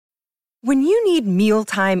When you need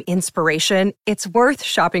mealtime inspiration, it's worth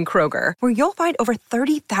shopping Kroger, where you'll find over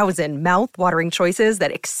 30,000 mouth-watering choices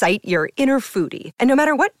that excite your inner foodie. And no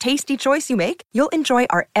matter what tasty choice you make, you'll enjoy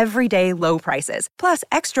our everyday low prices, plus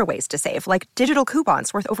extra ways to save, like digital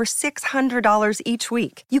coupons worth over $600 each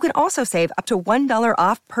week. You can also save up to $1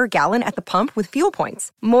 off per gallon at the pump with fuel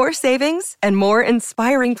points. More savings and more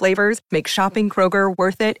inspiring flavors make shopping Kroger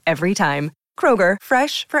worth it every time. Kroger,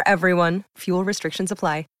 fresh for everyone. Fuel restrictions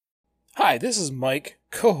apply. Hi, this is Mike,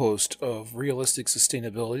 co-host of Realistic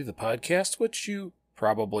Sustainability, the podcast, which you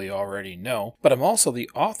probably already know, but I'm also the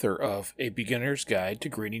author of A Beginner's Guide to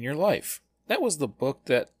Greening Your Life. That was the book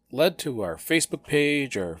that led to our Facebook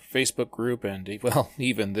page, our Facebook group, and, well,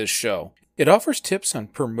 even this show. It offers tips on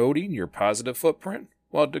promoting your positive footprint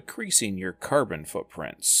while decreasing your carbon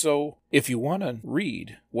footprint. So if you want to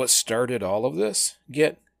read what started all of this,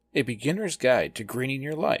 get A Beginner's Guide to Greening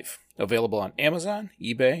Your Life, available on Amazon,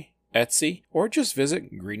 eBay, Etsy, or just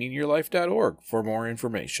visit greeningyourlife.org for more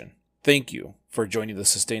information. Thank you for joining the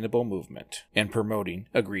sustainable movement and promoting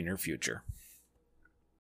a greener future.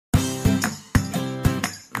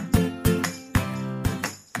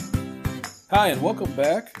 Hi, and welcome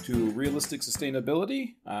back to Realistic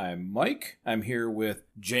Sustainability. I'm Mike. I'm here with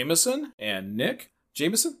Jameson and Nick.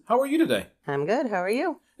 Jameson, how are you today? I'm good. How are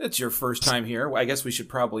you? It's your first time here. I guess we should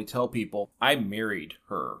probably tell people I married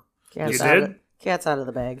her. Cat's You did? Cat's out of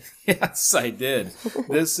the bag. Yes, I did.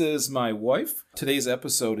 This is my wife. Today's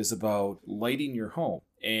episode is about lighting your home.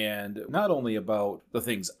 And not only about the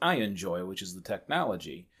things I enjoy, which is the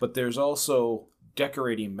technology, but there's also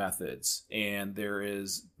decorating methods. And there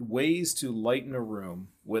is ways to lighten a room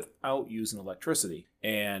without using electricity.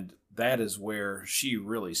 And that is where she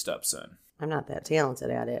really steps in. I'm not that talented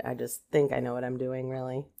at it. I just think I know what I'm doing,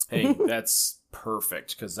 really. Hey, that's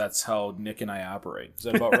perfect, because that's how Nick and I operate. Is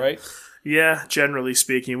that about right? Yeah, generally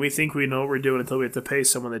speaking. We think we know what we're doing until we have to pay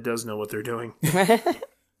someone that does know what they're doing.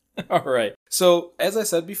 All right. So, as I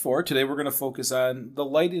said before, today we're going to focus on the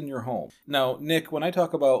light in your home. Now, Nick, when I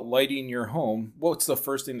talk about lighting your home, what's the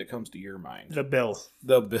first thing that comes to your mind? The bill.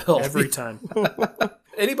 The bill. Every time.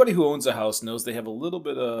 Anybody who owns a house knows they have a little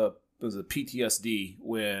bit of PTSD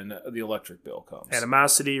when the electric bill comes.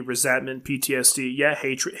 Animosity, resentment, PTSD. Yeah,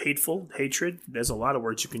 hatred. There's a lot of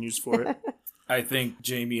words you can use for it. I think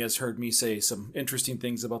Jamie has heard me say some interesting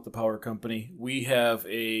things about the power company. We have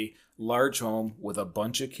a large home with a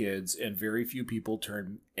bunch of kids, and very few people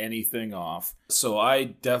turn anything off. So I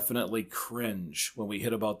definitely cringe when we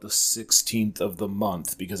hit about the 16th of the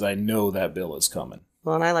month, because I know that bill is coming.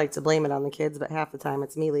 Well, and I like to blame it on the kids, but half the time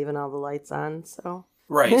it's me leaving all the lights on, so...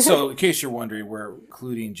 Right, so in case you're wondering, we're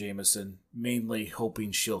including Jameson, mainly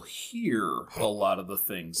hoping she'll hear a lot of the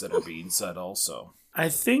things that are being said also. I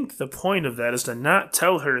think the point of that is to not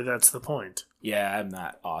tell her that's the point. Yeah, I'm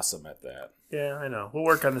not awesome at that. Yeah, I know. We'll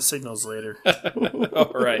work on the signals later.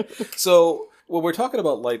 All right. So when we're talking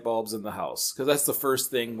about light bulbs in the house, because that's the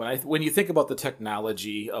first thing, when you think about the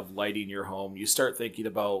technology of lighting your home, you start thinking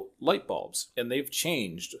about light bulbs, and they've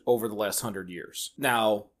changed over the last 100 years.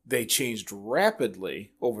 Now, they changed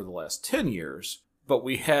rapidly over the last 10 years, but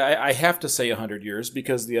I have to say 100 years,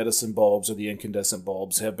 because the Edison bulbs or the incandescent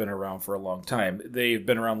bulbs have been around for a long time. They've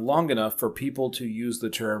been around long enough for people to use the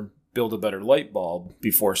term build a better light bulb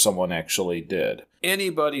before someone actually did.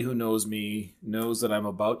 Anybody who knows me knows that I'm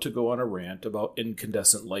about to go on a rant about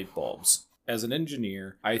incandescent light bulbs. As an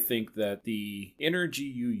engineer, I think that the energy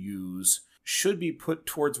you use should be put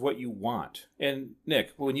towards what you want. And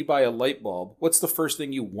Nick, when you buy a light bulb, what's the first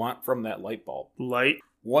thing you want from that light bulb? Light.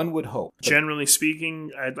 One would hope. Generally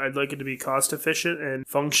speaking, I'd like it to be cost efficient and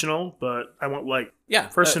functional, but I want light. Yeah.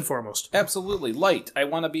 First and foremost. Absolutely. Light. I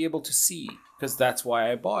want to be able to see, because that's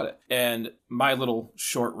why I bought it. And my little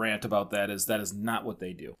short rant about that is not what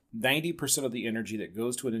they do. 90% of the energy that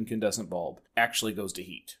goes to an incandescent bulb actually goes to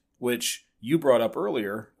heat, which you brought up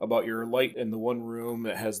earlier about your light in the one room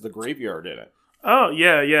that has the graveyard in it. Oh,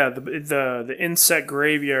 yeah. The insect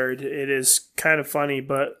graveyard, it is kind of funny,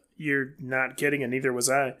 but you're not kidding, and neither was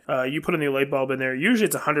I. You put a new light bulb in there. Usually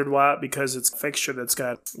it's 100 watt because it's a fixture that's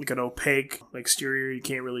got like an opaque exterior. You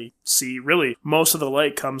can't really see. Really, most of the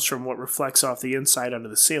light comes from what reflects off the inside onto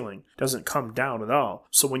the ceiling. It doesn't come down at all.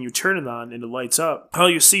 So when you turn it on and it lights up,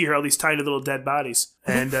 all you see are all these tiny little dead bodies.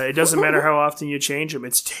 And it doesn't matter how often you change them.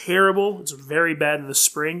 It's terrible. It's very bad in the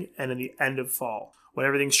spring and in the end of fall, when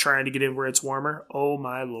everything's trying to get in where it's warmer. Oh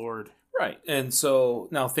my Lord. Right. And so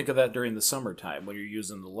now think of that during the summertime when you're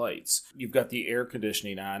using the lights. You've got the air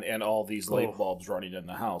conditioning on and all these light bulbs running in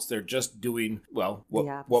the house. They're just doing, well,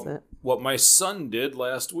 what my son did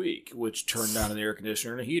last week, which turned on an air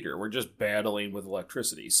conditioner and a heater. We're just battling with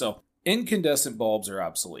electricity. So Incandescent bulbs are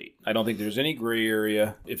obsolete. I don't think there's any gray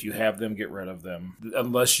area. If you have them, get rid of them.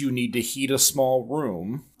 Unless you need to heat a small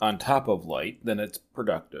room on top of light, then it's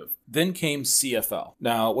productive. Then came CFL.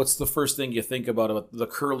 Now, what's the first thing you think about the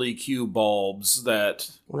curly Q bulbs that...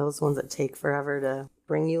 Those ones that take forever to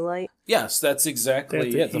bring you light? Yes, that's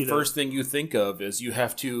exactly it. The first it. thing you think of is you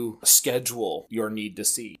have to schedule your need to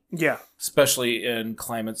see. Yeah. Especially in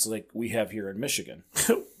climates like we have here in Michigan.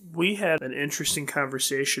 We had an interesting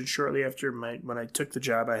conversation shortly after when I took the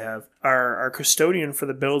job I have. Our custodian for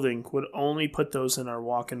the building would only put those in our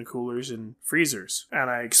walk-in coolers and freezers. And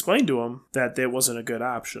I explained to him that wasn't a good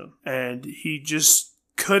option. And he just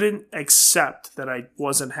couldn't accept that I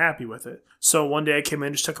wasn't happy with it. So one day I came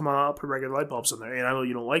in, just took them all out, put regular light bulbs in there. And I know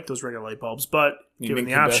you don't like those regular light bulbs, but given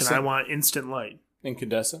the option, I want instant light.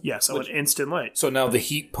 Incandescent? Yes, I want instant light. So now the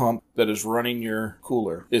heat pump that is running your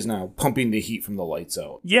cooler is now pumping the heat from the lights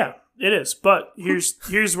out. Yeah, it is. But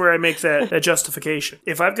here's where I make that justification.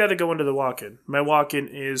 If I've got to go into the walk-in, my walk-in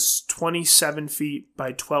is 27 feet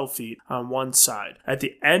by 12 feet on one side. At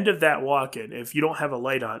the end of that walk-in, if you don't have a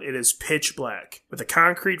light on, it is pitch black with a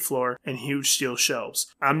concrete floor and huge steel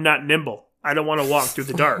shelves. I'm not nimble. I don't want to walk through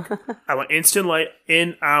the dark. I want instant light,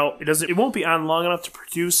 in, out. It won't be on long enough to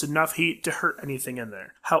produce enough heat to hurt anything in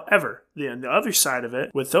there. However, the other side of it,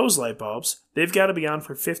 with those light bulbs, they've got to be on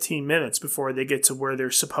for 15 minutes before they get to where they're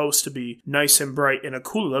supposed to be nice and bright in a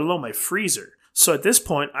cooler, let alone my freezer. So at this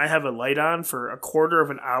point, I have a light on for a quarter of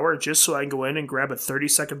an hour just so I can go in and grab a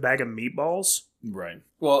 30-second bag of meatballs. Right.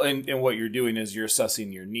 Well, and what you're doing is you're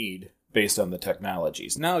assessing your need based on the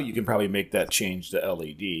technologies. Now you can probably make that change to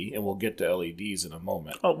LED, and we'll get to LEDs in a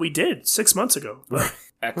moment. Oh, we did 6 months ago.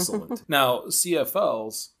 Excellent. Now,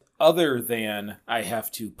 CFLs, other than I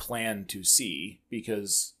have to plan to see,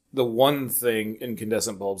 because the one thing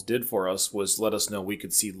incandescent bulbs did for us was let us know we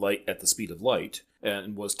could see light at the speed of light,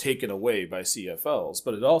 and was taken away by CFLs,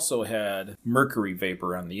 but it also had mercury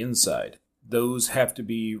vapor on the inside. Those have to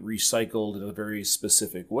be recycled in a very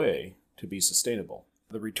specific way to be sustainable.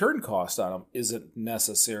 The return cost on them isn't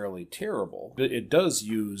necessarily terrible. It does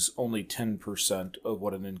use only 10% of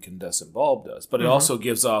what an incandescent bulb does, but it also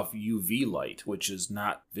gives off UV light, which is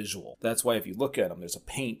not visual. That's why if you look at them, there's a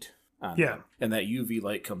paint on them. And that UV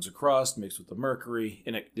light comes across, mixed with the mercury,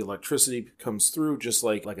 and the electricity comes through just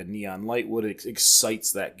like a neon light would. It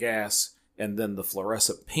excites that gas, and then the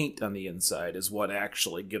fluorescent paint on the inside is what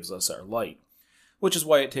actually gives us our light, which is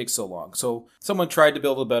why it takes so long. So someone tried to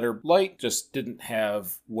build a better light, just didn't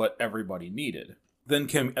have what everybody needed. Then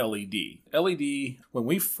came LED. LED, when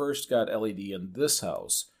we first got LED in this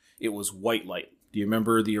house, it was white light. Do you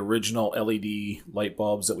remember the original LED light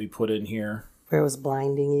bulbs that we put in here? Where it was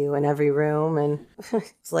blinding you in every room, and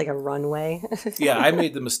it's like a runway. Yeah, I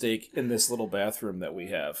made the mistake in this little bathroom that we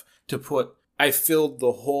have I filled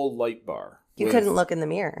the whole light bar. You couldn't look in the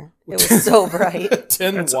mirror. It was so bright.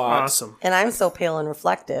 10 That's watts. awesome. And I'm so pale and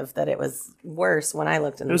reflective that it was worse when I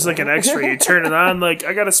looked in the mirror. It was like an x-ray. You turn it on, like,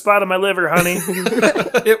 I got a spot on my liver, honey.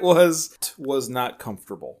 It was not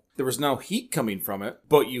comfortable. There was no heat coming from it,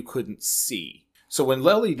 but you couldn't see. So when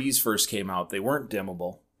LEDs first came out, they weren't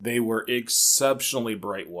dimmable. They were exceptionally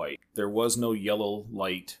bright white. There was no yellow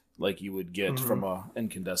light like you would get from an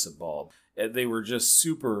incandescent bulb. They were just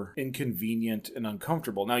super inconvenient and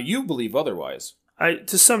uncomfortable. Now, you believe otherwise.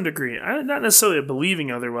 To some degree. I'm not necessarily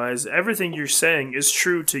believing otherwise. Everything you're saying is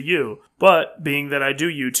true to you. But being that I do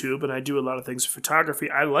YouTube and I do a lot of things with photography,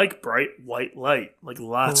 I like bright white light, like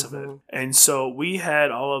lots of it. And so we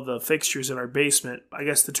had all of the fixtures in our basement, I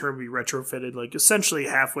guess the term would be retrofitted, like essentially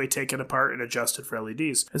halfway taken apart and adjusted for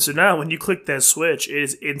LEDs. And so now when you click that switch, it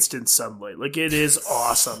is instant sunlight. Like, it is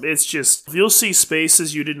awesome. It's just, you'll see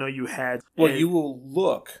spaces you didn't know you had. Well, you will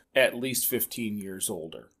look at least 15 years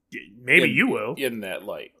older. Maybe you will. In that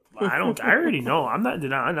light. I already know. I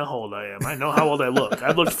know how old I am. I know how old I look.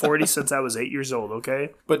 I've looked 40 since I was 8 years old, okay?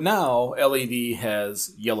 But now LED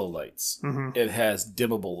has yellow lights. It has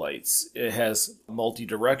dimmable lights. It has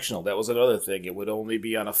multi-directional. That was another thing. It would only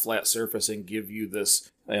be on a flat surface and give you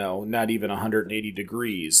this, not even 180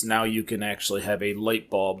 degrees. Now you can actually have a light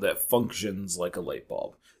bulb that functions like a light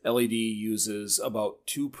bulb. LED uses about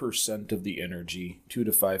 2% of the energy, 2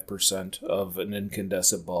 to 5% of an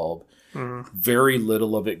incandescent bulb. Very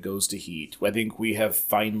little of it goes to heat. I think we have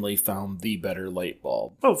finally found the better light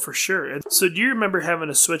bulb. Oh, for sure. So do you remember having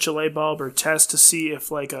to switch a light bulb or test to see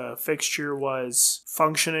if like a fixture was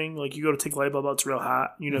functioning? Like you go to take a light bulb out, it's real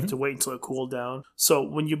hot. You'd have to wait until it cooled down. So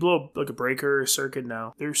when you blow like a breaker or a circuit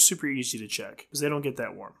now, they're super easy to check because they don't get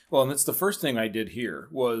that warm. Well, and that's the first thing I did here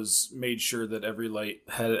was made sure that every light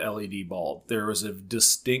had an LED bulb. There was a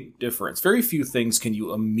distinct difference. Very few things can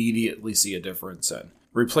you immediately see a difference in.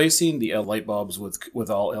 Replacing the light bulbs with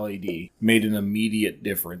all LED made an immediate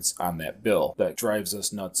difference on that bill that drives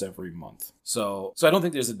us nuts every month. So I don't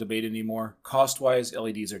think there's a debate anymore. Cost-wise,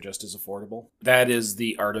 LEDs are just as affordable. That is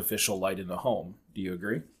the artificial light in the home. Do you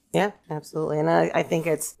agree? Yeah, absolutely. And I think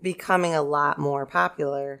it's becoming a lot more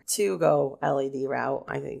popular to go LED route.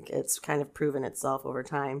 I think it's kind of proven itself over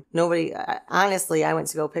time. Honestly, I went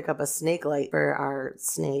to go pick up a snake light for our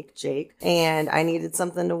snake, Jake, and I needed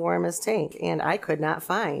something to warm his tank, and I could not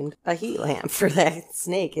find a heat lamp for that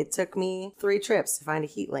snake. It took me 3 trips to find a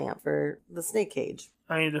heat lamp for the snake cage.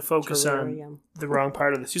 I need to focus on the wrong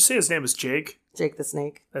part of this. You say his name is Jake? Jake the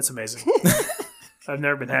snake. That's amazing. I've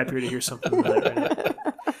never been happier to hear something about that right now.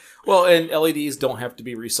 Well, and LEDs don't have to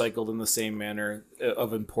be recycled in the same manner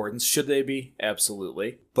of importance. Should they be?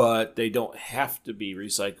 Absolutely. But they don't have to be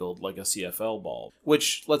recycled like a CFL bulb.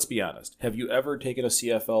 Which, let's be honest, have you ever taken a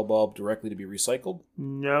CFL bulb directly to be recycled?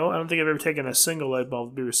 No, I don't think I've ever taken a single light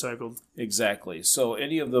bulb to be recycled. Exactly. So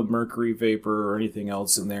any of the mercury vapor or anything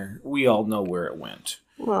else in there, we all know where it went.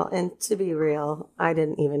 Well, and to be real, I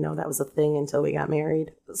didn't even know that was a thing until we got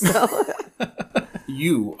married. So...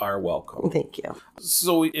 You are welcome. Thank you.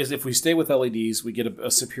 So if we stay with LEDs, we get a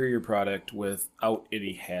superior product without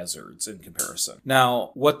any hazards in comparison.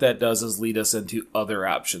 Now, what that does is lead us into other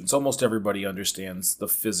options. Almost everybody understands the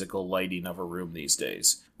physical lighting of a room these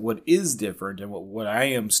days. What is different, and what I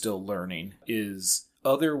am still learning, is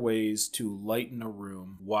other ways to lighten a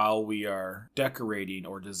room while we are decorating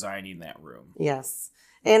or designing that room. Yes.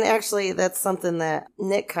 And actually, that's something that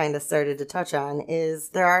Nick kind of started to touch on, is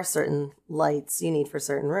there are certain lights you need for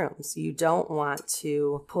certain rooms. You don't want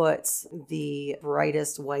to put the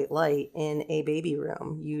brightest white light in a baby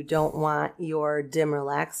room. You don't want your dim,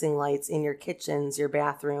 relaxing lights in your kitchens, your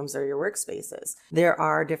bathrooms, or your workspaces. There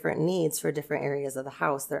are different needs for different areas of the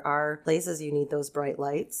house. There are places you need those bright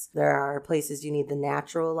lights. There are places you need the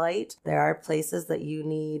natural light. There are places that you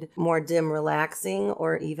need more dim, relaxing,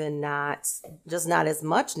 or even not as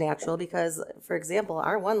much natural, because, for example,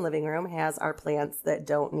 our one living room has our plants that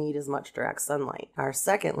don't need as much direct sunlight. Our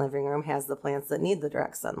second living room has the plants that need the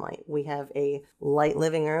direct sunlight. We have a light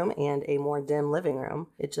living room and a more dim living room.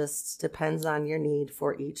 It just depends on your need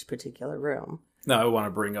for each particular room. Now, I want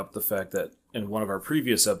to bring up the fact that in one of our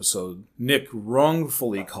previous episodes, Nick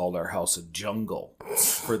wrongfully called our house a jungle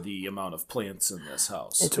for the amount of plants in this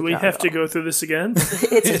house. Do we have to go through this again?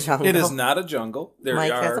 It's a jungle. It is not a jungle.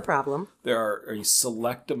 Mike has a problem. There are a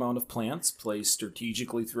select amount of plants placed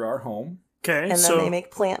strategically through our home. Okay, and then they make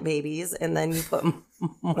plant babies, and then you put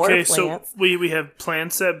more plants. So we have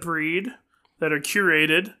plants that breed, that are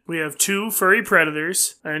curated. We have 2 furry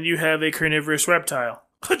predators, and you have a carnivorous reptile.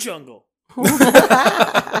 A jungle.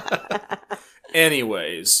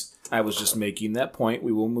 Anyways, I was just making that point.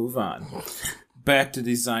 We will move on. Back to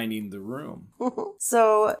designing the room.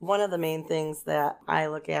 So one of the main things that I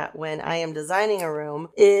look at when I am designing a room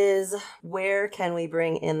is, where can we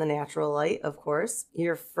bring in the natural light? Of course,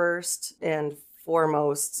 your first and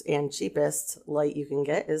foremost and cheapest light you can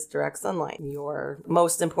get is direct sunlight. Your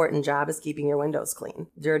most important job is keeping your windows clean.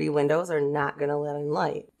 Dirty windows are not going to let in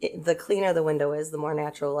light. The cleaner the window is, the more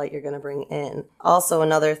natural light you're going to bring in. Also,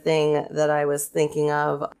 another thing that I was thinking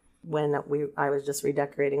of when I was just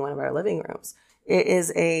redecorating one of our living rooms, it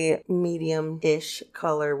is a medium-ish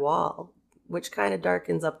color wall, which kind of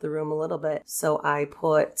darkens up the room a little bit. So I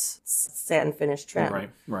put satin finish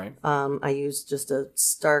trim. Right. I used just a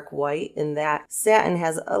stark white, and that satin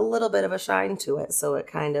has a little bit of a shine to it, so it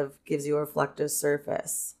kind of gives you a reflective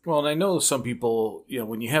surface. Well, and I know some people,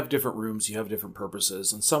 when you have different rooms, you have different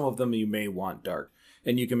purposes, and some of them you may want dark,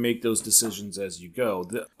 and you can make those decisions as you go.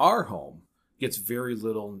 Our home gets very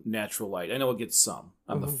little natural light. I know it gets some,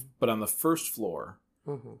 but on the first floor,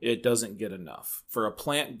 it doesn't get enough. For a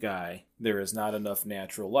plant guy, there is not enough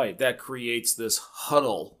natural light. That creates this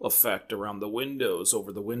huddle effect around the windows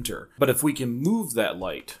over the winter. But if we can move that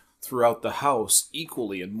light throughout the house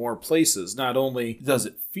equally in more places, not only does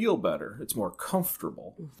it feel better, it's more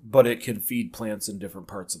comfortable, but it can feed plants in different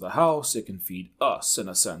parts of the house. It can feed us, in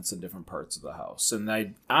a sense, in different parts of the house. And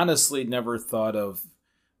I honestly never thought of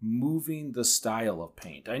moving the style of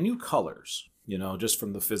paint. I knew colors, just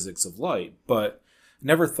from the physics of light, but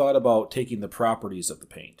never thought about taking the properties of the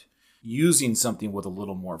paint, using something with a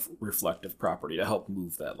little more reflective property to help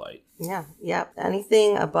move that light. Yeah.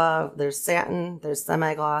 Anything above, there's satin, there's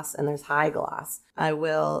semi-gloss, and there's high gloss. I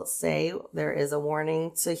will say there is a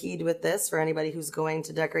warning to heed with this for anybody who's going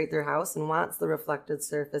to decorate their house and wants the reflected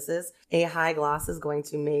surfaces. A high gloss is going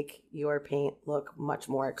to make your paint look much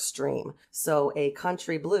more extreme. So a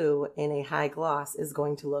country blue in a high gloss is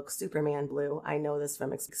going to look Superman blue. I know this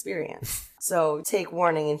from experience. So take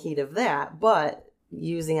warning and heed of that, but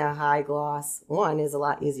using a high gloss, one, is a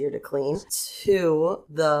lot easier to clean. Two,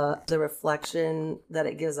 the reflection that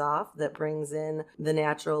it gives off that brings in the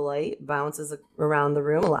natural light bounces around the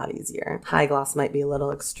room a lot easier. High gloss might be a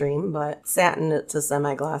little extreme, but satin to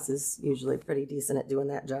semi-gloss is usually pretty decent at doing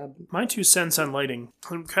that job. My 2 cents on lighting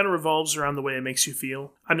kind of revolves around the way it makes you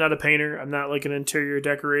feel. I'm not a painter. I'm not like an interior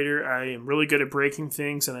decorator. I am really good at breaking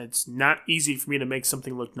things, and it's not easy for me to make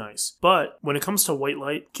something look nice. But when it comes to white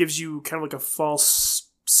light, it gives you kind of like a false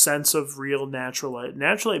sense of real natural light.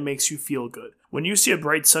 Natural light makes you feel good. When you see a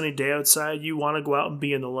bright sunny day outside, you want to go out and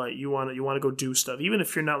be in the light. You want to go do stuff. Even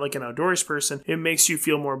if you're not like an outdoors person, it makes you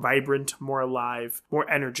feel more vibrant, more alive, more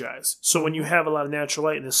energized. So when you have a lot of natural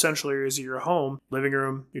light in the central areas of your home, living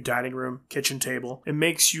room, your dining room, kitchen table, it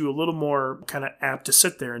makes you a little more kind of apt to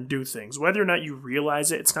sit there and do things. Whether or not you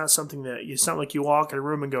realize it, it's not something that, it's not like you walk in a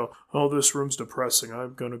room and go, oh, this room's depressing,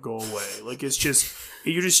 I'm going to go away. Like, it's just,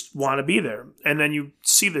 you just want to be there. And then you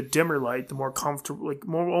see the dimmer light, the more comfortable, like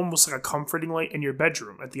more almost like a comforting light in your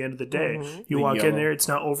bedroom at the end of the day. Mm-hmm. You walk in there, it's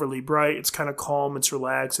not overly bright, it's kind of calm, it's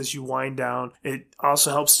relaxed as you wind down. It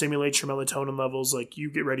also helps stimulate your melatonin levels, like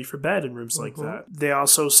you get ready for bed in rooms like that. They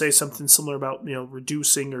also say something similar about,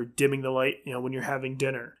 reducing or dimming the light, when you're having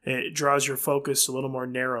dinner. It draws your focus a little more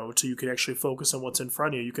narrow so you can actually focus on what's in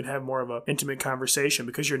front of you. You can have more of an intimate conversation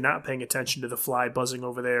because you're not paying attention to the fly buzzing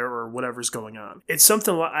over there or whatever's going on. It's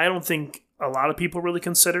something I don't think a lot of people really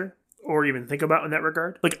consider or even think about in that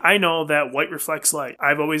regard. Like, I know that white reflects light.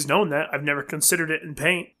 I've always known that. I've never considered it in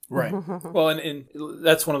paint. Right. Well, and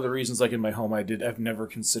that's one of the reasons, like in my home, I've never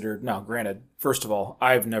considered, now granted, first of all,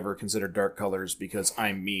 I've never considered dark colors because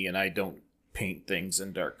I'm me and I don't paint things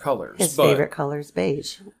in dark colors. His favorite color is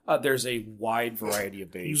beige. There's a wide variety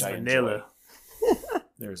of beige I enjoy.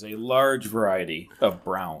 There's a large variety of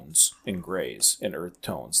browns and grays and earth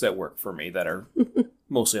tones that work for me that are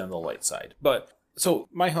mostly on the light side. But so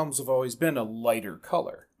my homes have always been a lighter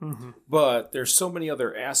color, but there's so many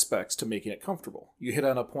other aspects to making it comfortable. You hit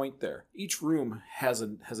on a point there. Each room has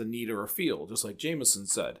a need or a feel, just like Jameson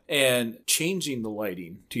said. And changing the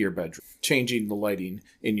lighting to your bedroom, changing the lighting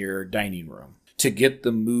in your dining room to get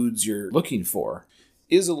the moods you're looking for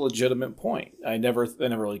is a legitimate point. I never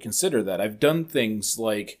really considered that. I've done things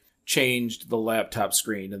like changed the laptop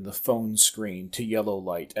screen and the phone screen to yellow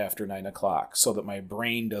light after 9 o'clock so that my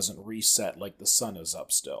brain doesn't reset like the sun is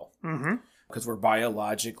up still. Because we're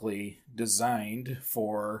biologically designed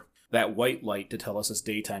for that white light to tell us it's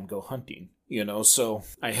daytime, go hunting. So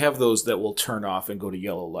I have those that will turn off and go to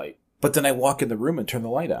yellow light. But then I walk in the room and turn the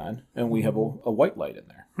light on and we have a white light in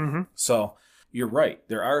there. So you're right.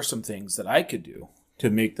 There are some things that I could do to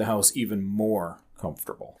make the house even more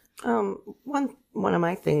comfortable. One of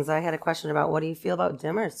my things, I had a question about, what do you feel about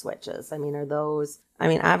dimmer switches?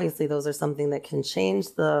 Obviously those are something that can change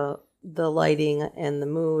the lighting and the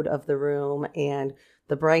mood of the room and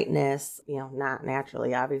the brightness, not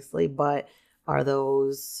naturally, obviously, but are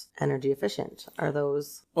those energy efficient?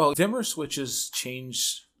 Well, dimmer switches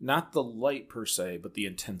change not the light per se, but the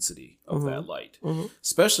intensity of that light,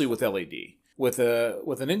 especially with LED. With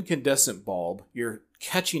an incandescent bulb, you're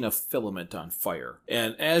catching a filament on fire.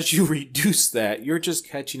 And as you reduce that, you're just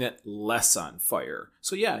catching it less on fire.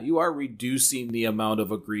 So yeah, you are reducing the amount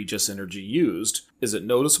of egregious energy used. Is it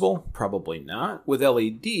noticeable? Probably not. With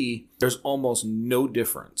LED, there's almost no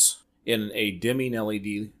difference in a dimming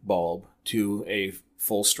LED bulb to a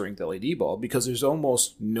full-strength LED bulb because there's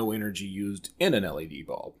almost no energy used in an LED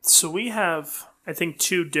bulb. So we have, I think,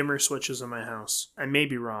 2 dimmer switches in my house. I may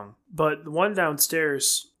be wrong. But the one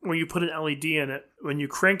downstairs, when you put an LED in it, when you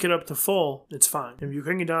crank it up to full, it's fine. If you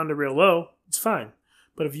crank it down to real low, it's fine.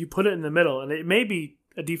 But if you put it in the middle, and it may be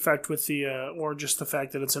a defect with the, or just the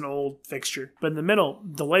fact that it's an old fixture, but in the middle,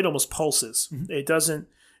 the light almost pulses. It doesn't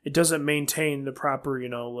maintain the proper,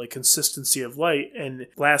 consistency of light. And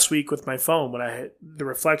last week with my phone, when the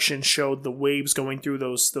reflection showed the waves going through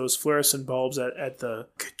those fluorescent bulbs at the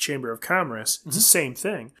Chamber of Commerce, it's the same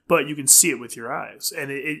thing, but you can see it with your eyes.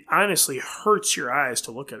 And it honestly hurts your eyes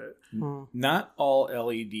to look at it. Not all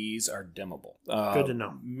LEDs are dimmable. Good to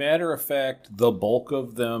know. Matter of fact, the bulk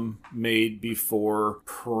of them made before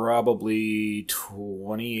probably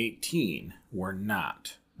 2018 were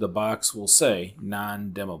not. The box will say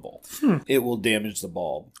non-dimmable. It will damage the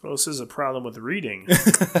bulb. Well, this is a problem with reading.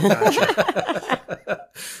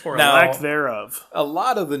 Or now, lack thereof. A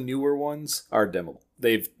lot of the newer ones are dimmable.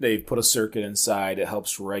 They've put a circuit inside. It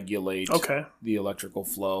helps regulate the electrical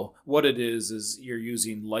flow. What it is you're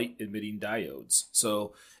using light-emitting diodes.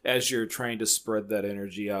 So as you're trying to spread that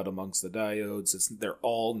energy out amongst the diodes, they're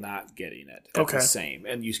all not getting it at the same.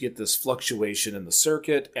 And you get this fluctuation in the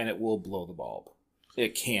circuit, and it will blow the bulb.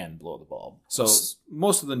 it can blow the bulb. So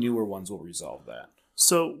most of the newer ones will resolve that.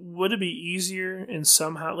 So would it be easier in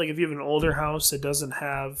somehow, like if you have an older house that doesn't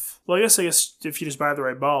have, well, I guess if you just buy the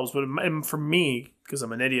right bulbs, but for me, because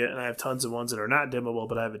I'm an idiot and I have tons of ones that are not dimmable,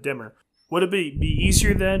 but I have a dimmer, would it be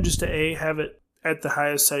easier then just to have it at the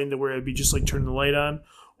highest setting to where it'd be just like turning the light on,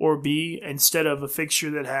 or B, instead of a fixture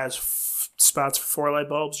that has spots for 4 light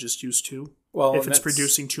bulbs, just use 2? Well, if it's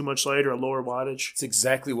producing too much light or a lower wattage. It's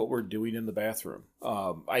exactly what we're doing in the bathroom.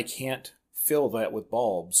 I can't fill that with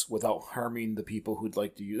bulbs without harming the people who'd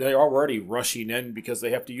like to use. They're already rushing in because they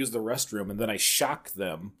have to use the restroom, and then I shock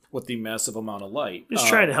them with the massive amount of light. Just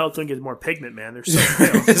trying to help them get more pigment, man. They're so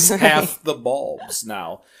pale. It's half the bulbs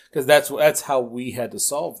now, because that's how we had to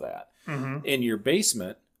solve that. Mm-hmm. In your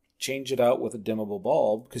basement, change it out with a dimmable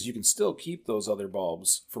bulb, because you can still keep those other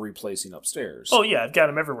bulbs for replacing upstairs. Oh yeah, I've got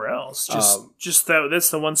them everywhere else. Just that's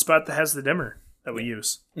the one spot that has the dimmer that we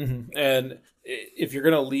use. Mm-hmm. And if you're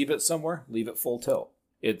going to leave it somewhere, leave it full tilt.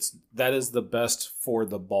 That is the best for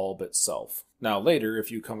the bulb itself. Now later,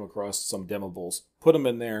 if you come across some dimmables, put them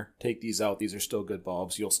in there, take these out. These are still good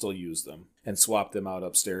bulbs. You'll still use them, and swap them out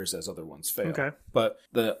upstairs as other ones fail. Okay. But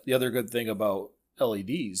the other good thing about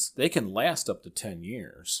LEDs, they can last up to 10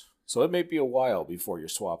 years. So it may be a while before you're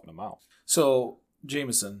swapping them out. So,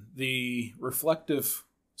 Jameson, the reflective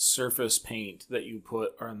surface paint that you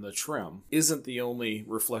put on the trim isn't the only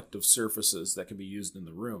reflective surfaces that can be used in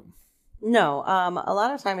the room. No. A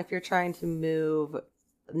lot of time, if you're trying to move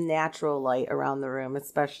natural light around the room,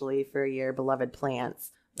 especially for your beloved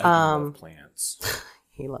plants. I love plants.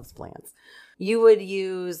 He loves plants. You would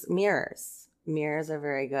use mirrors. Mirrors are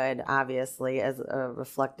very good, obviously, as a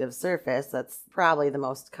reflective surface. That's probably the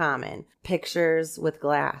most common. Pictures with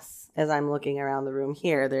glass. As I'm looking around the room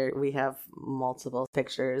here, we have multiple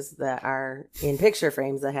pictures that are in picture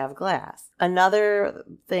frames that have glass. Another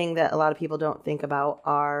thing that a lot of people don't think about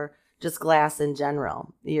are just glass in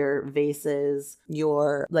general. Your vases,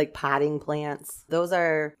 your potting plants. Those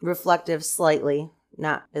are reflective slightly,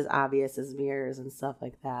 not as obvious as mirrors and stuff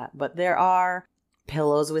like that. But there are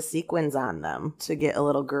pillows with sequins on them to get a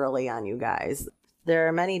little girly on you guys. There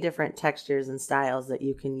are many different textures and styles that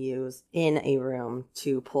you can use in a room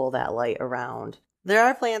to pull that light around. There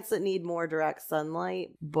are plants that need more direct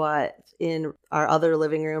sunlight, but in our other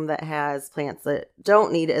living room that has plants that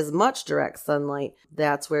don't need as much direct sunlight,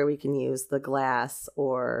 that's where we can use the glass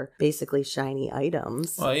or basically shiny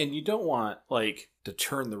items. Well, and you don't want, to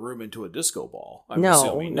turn the room into a disco ball. I'm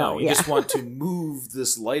assuming. No, you just want to move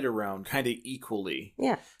this light around kind of equally.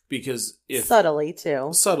 Yeah. Because Subtly,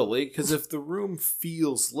 too. Because if the room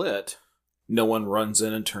feels lit, no one runs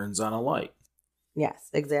in and turns on a light. Yes,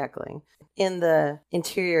 exactly. In the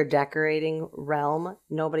interior decorating realm,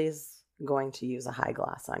 nobody's going to use a high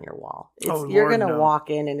gloss on your wall. You're going to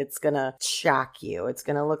walk in and it's going to shock you. It's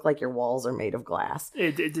going to look like your walls are made of glass.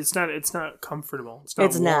 It's not comfortable.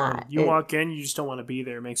 It's not. You walk in, you just don't want to be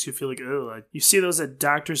there. It makes you feel like, oh, you see those at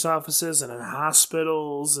doctor's offices and in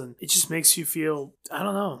hospitals, and it just makes you feel, I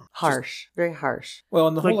don't know. Harsh. Very harsh. Well,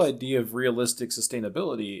 and the whole idea of realistic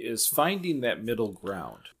sustainability is finding that middle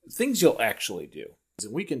ground. Things you'll actually do.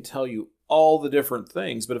 And we can tell you all the different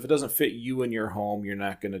things, but if it doesn't fit you in your home, you're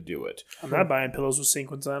not going to do it. I'm not buying pillows with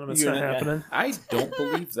sequins on them. It's not happening. I don't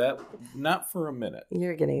believe that. Not for a minute.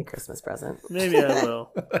 You're getting a Christmas present. Maybe I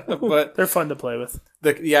will. But they're fun to play with.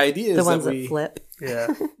 The idea is the ones that flip. Yeah.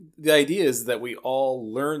 The idea is that we all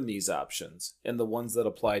learn these options, and the ones that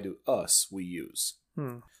apply to us, we use.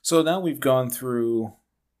 So now we've gone through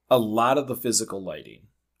a lot of the physical lighting.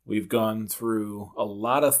 We've gone through a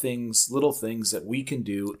lot of things, little things that we can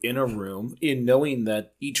do in a room, in knowing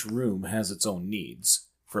that each room has its own needs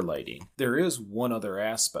for lighting. There is one other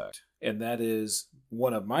aspect, and that is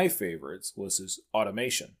one of my favorites was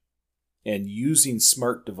automation. And using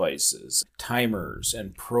smart devices, timers,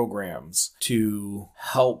 and programs to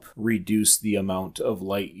help reduce the amount of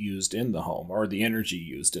light used in the home or the energy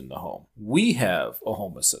used in the home. We have a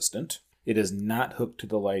home assistant. It is not hooked to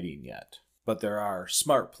the lighting yet. But there are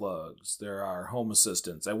smart plugs, there are home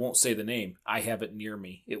assistants. I won't say the name. I have it near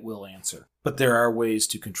me. It will answer. But there are ways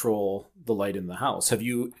to control the light in the house. Have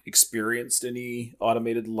you experienced any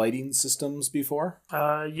automated lighting systems before?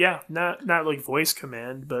 Yeah, not like voice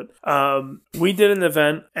command, but we did an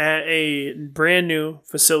event at a brand new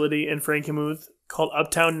facility in Frankenmuth called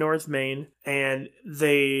Uptown North Main, and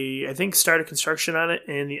they, I think, started construction on it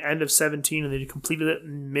in the end of 17, and they completed it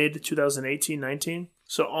in mid-2018-19.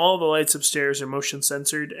 So all the lights upstairs are motion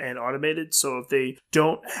censored and automated. So if they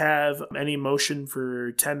don't have any motion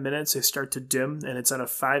for 10 minutes, they start to dim, and it's on a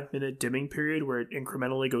 5-minute dimming period where it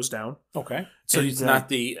incrementally goes down. Okay. So it's not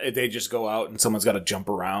they just go out and someone's got to jump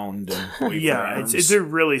around and wave their arms. They're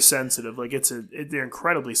really sensitive. Like they're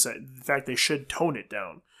incredibly sensitive. In fact, they should tone it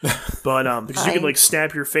down. But because you can like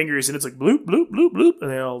snap your fingers and it's like bloop bloop bloop bloop, and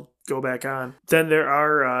they all go back on. Then there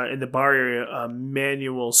are in the bar area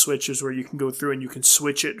manual switches where you can go through and you can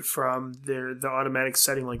switch it from the automatic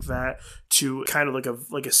setting like that to kind of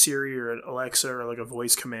like a Siri or an Alexa or like a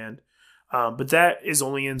voice command. But that is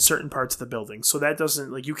only in certain parts of the building. So that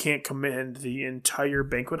doesn't, like, you can't command the entire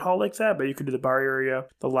banquet hall like that, but you can do the bar area,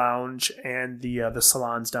 the lounge, and the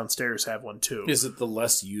salons downstairs have one too. Is it the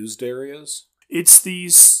less used areas? It's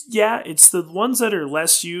it's the ones that are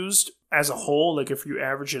less used as a whole, like if you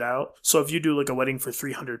average it out. So if you do like a wedding for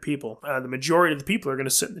 300 people, the majority of the people are going to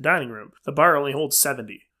sit in the dining room. The bar only holds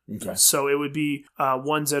 70. Okay. So it would be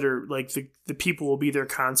ones that are like the people will be there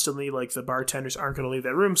constantly, like the bartenders aren't going to leave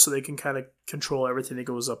that room, so they can kind of control everything that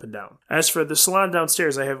goes up and down. As for the salon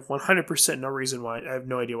downstairs, I have 100% no reason why. I have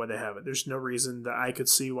no idea why they have it. There's no reason that I could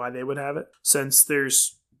see why they would have it, since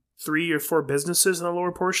there's 3 or 4 businesses in the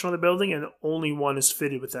lower portion of the building, and only one is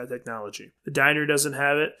fitted with that technology. The diner doesn't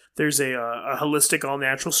have it. There's a holistic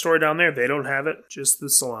all-natural store down there. They don't have it, just the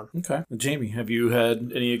salon. Okay. Jamie, have you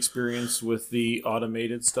had any experience with the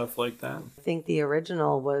automated stuff like that? I think the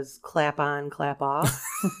original was clap on, clap off.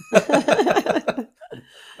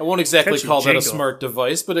 I won't exactly Catchy call that a jingle. smart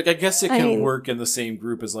device, but I guess it can work in the same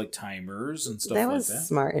group as like timers and stuff like that. That was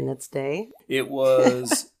smart in its day. It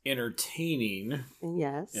was entertaining.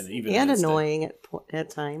 Yes. And even and in its day. annoying at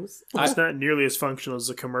times. It's not nearly as functional as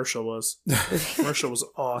the commercial was. The commercial was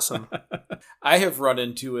awesome. I have run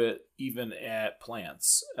into it even at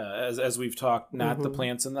plants. As we've talked, not the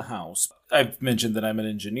plants in the house. I've mentioned that I'm an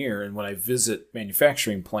engineer, and when I visit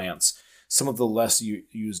manufacturing plants, some of the less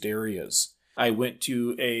used areas. I went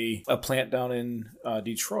to a plant down in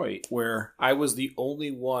Detroit where I was the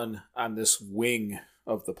only one on this wing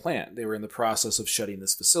of the plant. They were in the process of shutting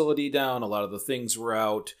this facility down. A lot of the things were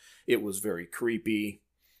out. It was very creepy.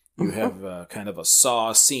 You have kind of a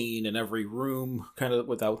Saw scene in every room, kind of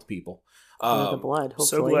without people. The blood, hopefully.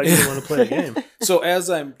 So glad you didn't want to play a game. So as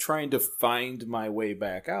I'm trying to find my way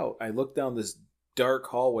back out, I look down this dark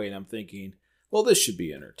hallway and I'm thinking, well, this should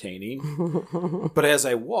be entertaining. But as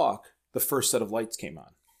I walk, the first set of lights came on.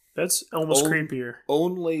 That's almost creepier.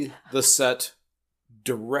 Only the set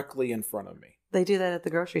directly in front of me. They do that at the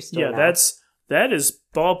grocery store. Yeah, now. that is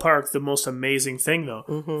ballpark the most amazing thing,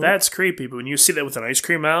 though. That's creepy, but when you see that with an ice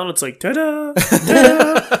cream mound, it's like, ta-da,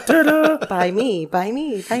 ta-da, ta-da. Buy me, buy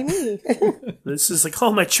me, buy me. This is like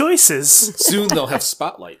all my choices. Soon they'll have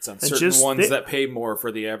spotlights on certain ones that pay more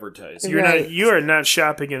for the advertising. You are not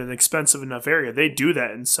shopping in an expensive enough area. They do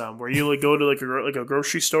that in some, where you like go to like a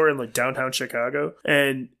grocery store in like downtown Chicago.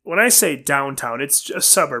 And when I say downtown, it's a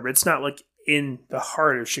suburb. It's not like in the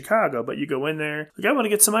heart of Chicago, but you go in there, like, I want to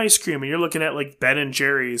get some ice cream, and you're looking at like Ben and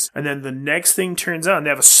Jerry's, and then the next thing turns on, they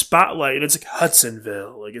have a spotlight, and it's like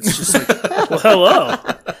Hudsonville. Like, it's just like, well, hello.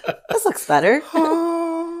 This looks better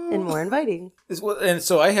and more inviting. And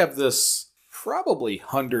so I have this probably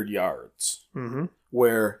 100 yards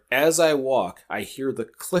where as I walk, I hear the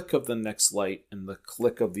click of the next light and the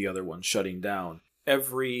click of the other one shutting down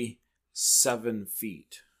every 7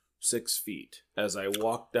 feet. 6 feet as I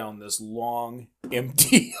walk down this long,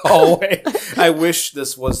 empty hallway. I wish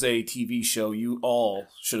this was a TV show. You all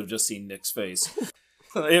should have just seen Nick's face.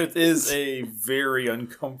 It is a very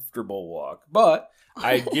uncomfortable walk, but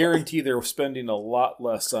I guarantee they're spending a lot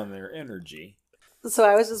less on their energy. So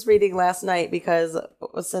I was just reading last night because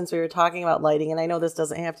since we were talking about lighting, and I know this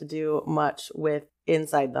doesn't have to do much with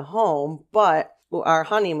inside the home, but our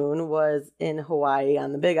honeymoon was in Hawaii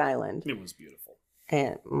on the Big Island. It was beautiful.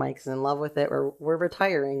 And Mike's in love with it. We're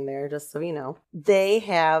retiring there, just so you know. They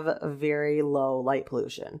have very low light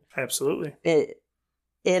pollution. Absolutely. It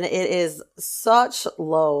is such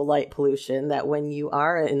low light pollution that when you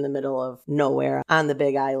are in the middle of nowhere on the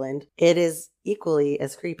Big Island, it is equally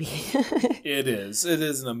as creepy. It is. It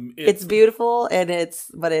is. It's beautiful, and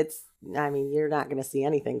I mean, you're not going to see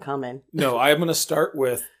anything coming. No, I'm going to start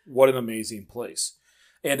with what an amazing place.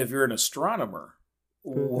 And if you're an astronomer,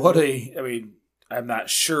 I'm not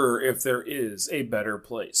sure if there is a better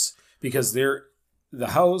place, because the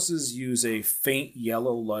houses use a faint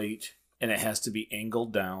yellow light and it has to be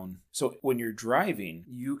angled down. So when you're driving,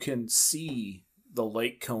 you can see the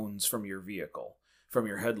light cones from your vehicle, from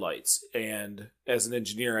your headlights. And as an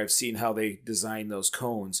engineer, I've seen how they design those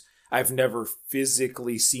cones. I've never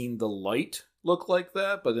physically seen the light look like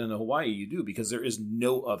that, but in Hawaii you do, because there is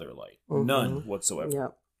no other light. None whatsoever.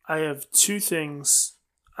 Yep. I have 2 things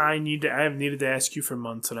I have needed to ask you for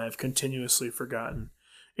months, and I have continuously forgotten.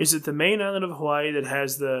 Is it the main island of Hawaii that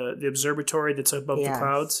has the observatory that's above the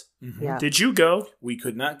clouds? Mm-hmm. Yeah. Did you go? We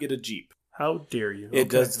could not get a Jeep. How dare you? It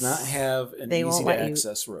does not have an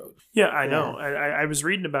easy-to-access road. Yeah, I know. I was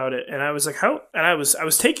reading about it, and I was like, "How?" And I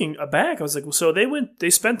was taken aback. I was like, well, "So they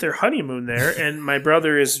spent their honeymoon there, and my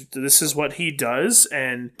brother this is what he does."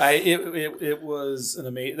 And it was an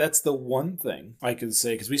amazing. That's the one thing I can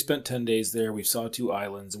say, because we spent 10 days there. We saw 2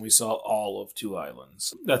 islands, and we saw all of 2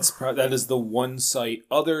 islands. That is the one site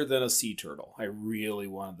other than a sea turtle. I really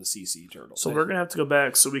wanted to see sea turtles. So we're gonna have to go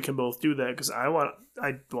back so we can both do that, because I want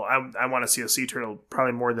to see a sea turtle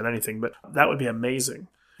probably more than anything, but that would be amazing.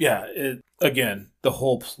 Yeah, again, the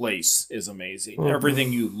whole place is amazing. Mm-hmm.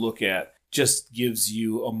 Everything you look at just gives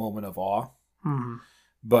you a moment of awe. Mm-hmm.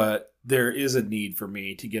 But there is a need for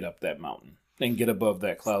me to get up that mountain and get above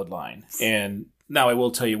that cloud line. And now I will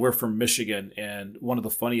tell you, we're from Michigan, and one of the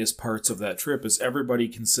funniest parts of that trip is everybody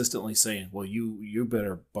consistently saying, well, you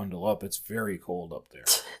better bundle up. It's very cold up there.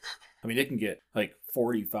 I mean, it can get like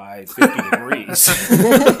 45, 50 degrees.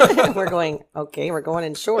 We're going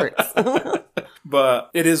in shorts. But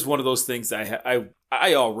it is one of those things that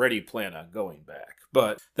I already plan on going back.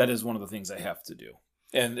 But that is one of the things I have to do.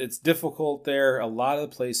 And it's difficult there. A lot of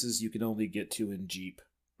the places you can only get to in Jeep.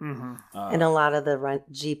 Mm-hmm. And a lot of the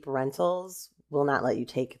Jeep rentals will not let you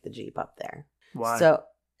take the Jeep up there. Why? So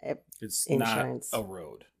it's insurance. Not a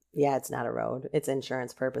road. Yeah, it's not a road. It's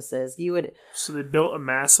insurance purposes. So they built a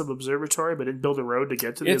massive observatory, but didn't build a road to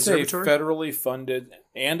get to the observatory? It's a federally funded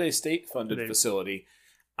and a state-funded facility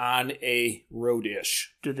on a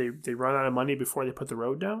road-ish. Did they run out of money before they put the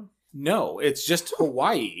road down? No, it's just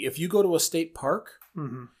Hawaii. If you go to a state park,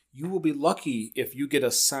 mm-hmm. you will be lucky if you get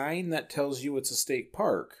a sign that tells you it's a state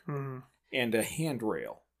park mm-hmm. and a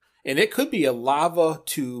handrail. And it could be a lava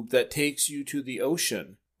tube that takes you to the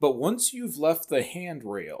ocean. But once you've left the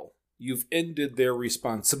handrail, you've ended their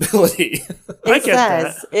responsibility.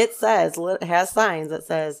 It has signs that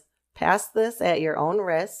says, pass this at your own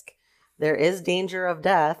risk. There is danger of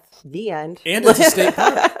death. The end. And it's a state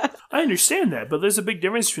park. I understand that, but there's a big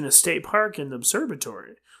difference between a state park and the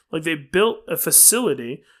observatory. Like, they built a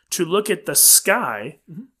facility to look at the sky.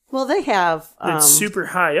 Well, they have. It's super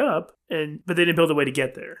high up, but they didn't build a way to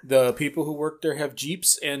get there. The people who work there have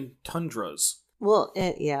Jeeps and Tundras. Well,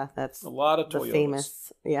 that's a lot of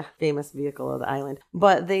Toyotas. The famous vehicle of the island.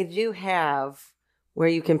 But they do have where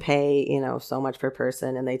you can pay, so much per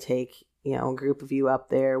person, and they take, a group of you up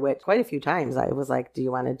there, which quite a few times I was like, do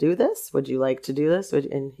you want to do this? Would you like to do this?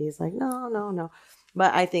 And he's like, no.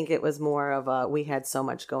 But I think it was more of we had so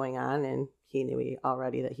much going on, and he knew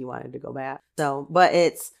already that he wanted to go back. So, but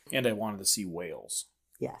And I wanted to see whales.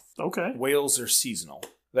 Yes. Okay. Whales are seasonal.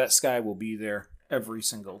 That sky will be there every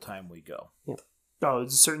single time we go. Yep. Oh,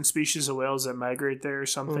 there's a certain species of whales that migrate there or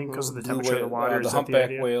something because of the temperature of the water. The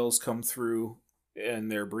humpback whales come through in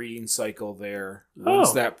their breeding cycle there.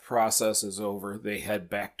 Once that process is over, they head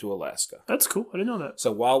back to Alaska. That's cool. I didn't know that.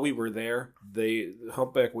 So while we were there, the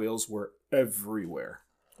humpback whales were everywhere.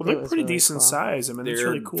 Well, they're pretty really decent size. I mean, it's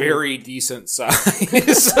really cool. Very decent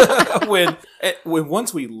size. when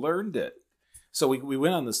once we learned it, so we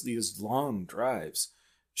went on these long drives.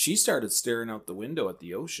 She started staring out the window at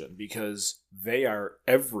the ocean because they are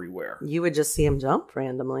everywhere. You would just see them jump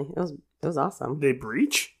randomly. It was awesome. They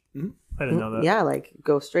breach? Mm-hmm. I didn't know that. Yeah, like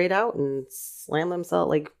go straight out and slam themselves,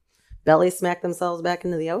 like belly smack themselves back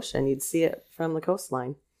into the ocean. You'd see it from the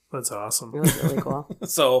coastline. That's awesome. It was really cool.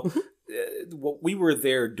 So we were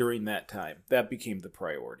there during that time. That became the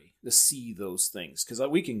priority, to see those things. Because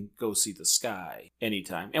we can go see the sky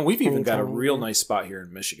anytime. And we've even got a real nice spot here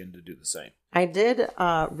in Michigan to do the same. I did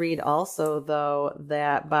read also, though,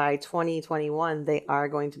 that by 2021, they are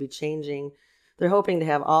going to be changing. They're hoping to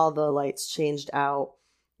have all the lights changed out.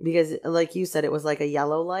 Because, like you said, it was like a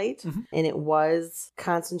yellow light. Mm-hmm. And it was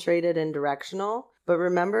concentrated and directional. But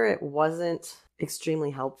remember, it wasn't extremely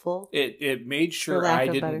helpful. It made sure I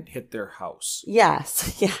didn't hit their house.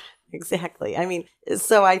 Yes. Yeah, exactly. I mean,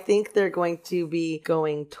 so I think they're going to be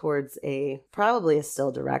going towards probably a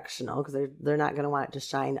still directional, because they're not going to want it to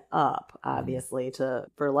shine up, obviously,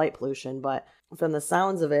 for light pollution. But from the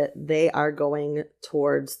sounds of it, they are going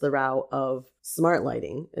towards the route of smart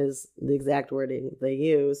lighting, is the exact wording they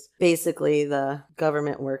use. Basically, the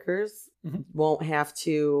government workers won't have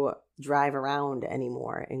to drive around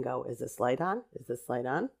anymore and go, is this light on? Is this light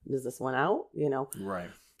on? Is this one out? Right.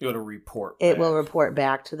 It'll report back. It will report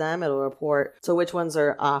back to them. It'll report so which ones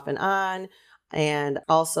are off and on, and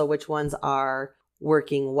also which ones are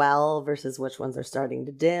working well versus which ones are starting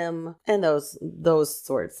to dim, and those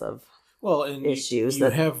sorts of and issues. You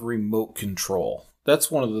have remote control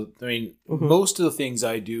That's one of the, most of the things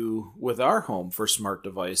I do with our home for smart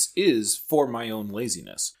device is for my own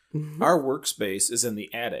laziness. Our workspace is in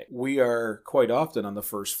the attic. We are quite often on the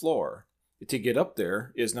first floor. To get up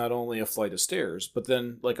there is not only a flight of stairs, but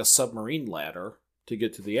then like a submarine ladder to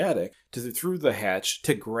get to the attic, through the hatch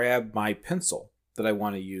to grab my pencil that I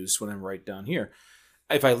want to use when I'm right down here.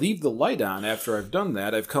 If I leave the light on after I've done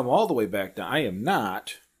that, I've come all the way back down. I am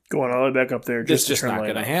not going all the way back up there. It's just not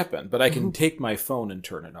going to happen. But I can take my phone and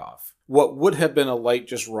turn it off. What would have been a light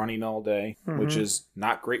just running all day, which is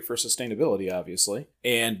not great for sustainability, obviously,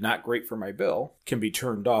 and not great for my bill, can be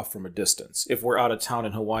turned off from a distance. If we're out of town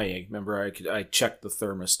in Hawaii, remember I checked the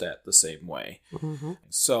thermostat the same way.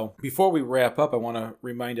 So before we wrap up, I want to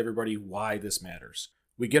remind everybody why this matters.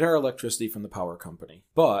 We get our electricity from the power company,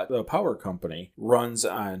 but the power company runs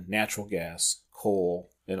on natural gas,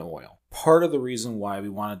 coal, and oil. Part of the reason why we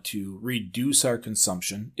wanted to reduce our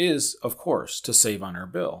consumption is, of course, to save on our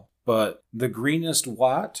bill. But the greenest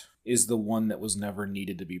watt is the one that was never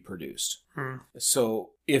needed to be produced.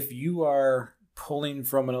 So if you are pulling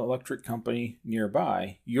from an electric company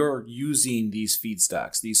nearby, you're using these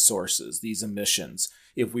feedstocks, these sources, these emissions.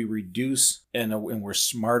 If we reduce and we're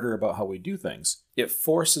smarter about how we do things, it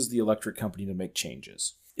forces the electric company to make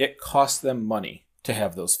changes. It costs them money to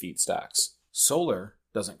have those feedstocks. Solar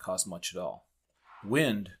doesn't cost much at all.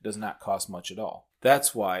 Wind does not cost much at all.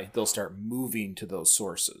 That's why they'll start moving to those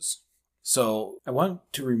sources. So I want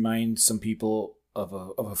to remind some people of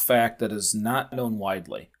a fact that is not known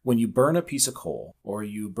widely. When you burn a piece of coal or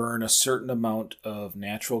you burn a certain amount of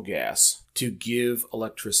natural gas to give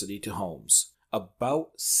electricity to homes, about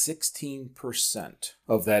 16%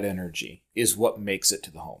 of that energy is what makes it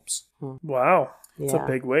to the homes. Wow. That's a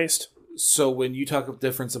big waste. So when you talk of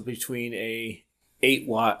difference between a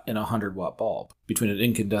 8-watt and a 100-watt bulb, between an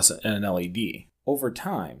incandescent and an LED, over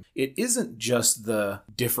time, it isn't just the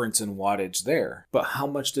difference in wattage there, but how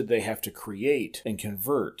much did they have to create and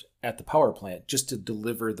convert at the power plant just to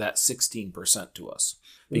deliver that 16% to us?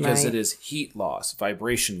 Because it is heat loss,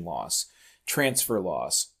 vibration loss, transfer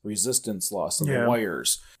loss, resistance loss in the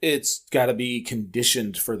wires. It's got to be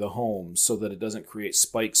conditioned for the home so that it doesn't create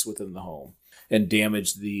spikes within the home and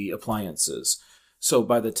damage the appliances. So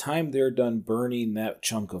by the time they're done burning that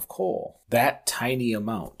chunk of coal, that tiny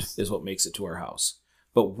amount is what makes it to our house.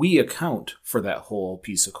 But we account for that whole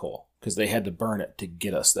piece of coal because they had to burn it to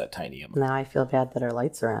get us that tiny amount. Now I feel bad that our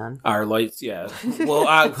lights are on. Our lights, yeah.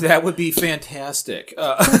 Well, that would be fantastic.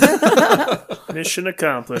 Mission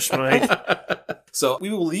accomplished, Mike. So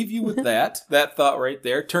we will leave you with that thought right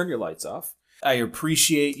there. Turn your lights off. I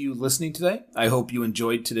appreciate you listening today. I hope you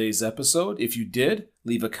enjoyed today's episode. If you did,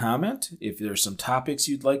 leave a comment. If there's some topics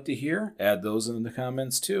you'd like to hear, add those in the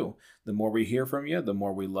comments too. The more we hear from you, the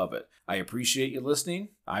more we love it. I appreciate you listening.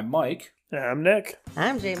 I'm Mike. I'm Nick.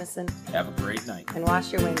 I'm Jameson. Have a great night. And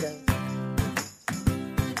wash your windows.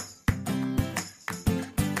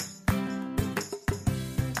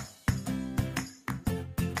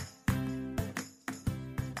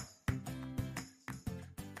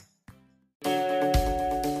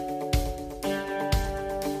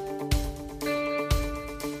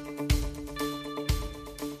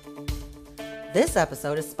 This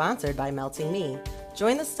episode is sponsored by Melting Me.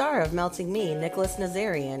 Join the star of Melting Me, Nicholas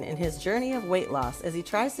Nazarian, in his journey of weight loss as he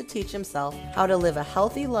tries to teach himself how to live a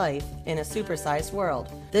healthy life in a supersized world.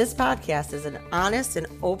 This podcast is an honest and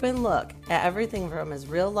open look at everything from his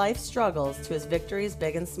real-life struggles to his victories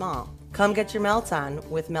big and small. Come get your melt on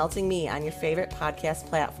with Melting Me on your favorite podcast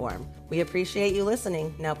platform. We appreciate you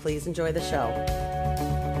listening. Now please enjoy the show.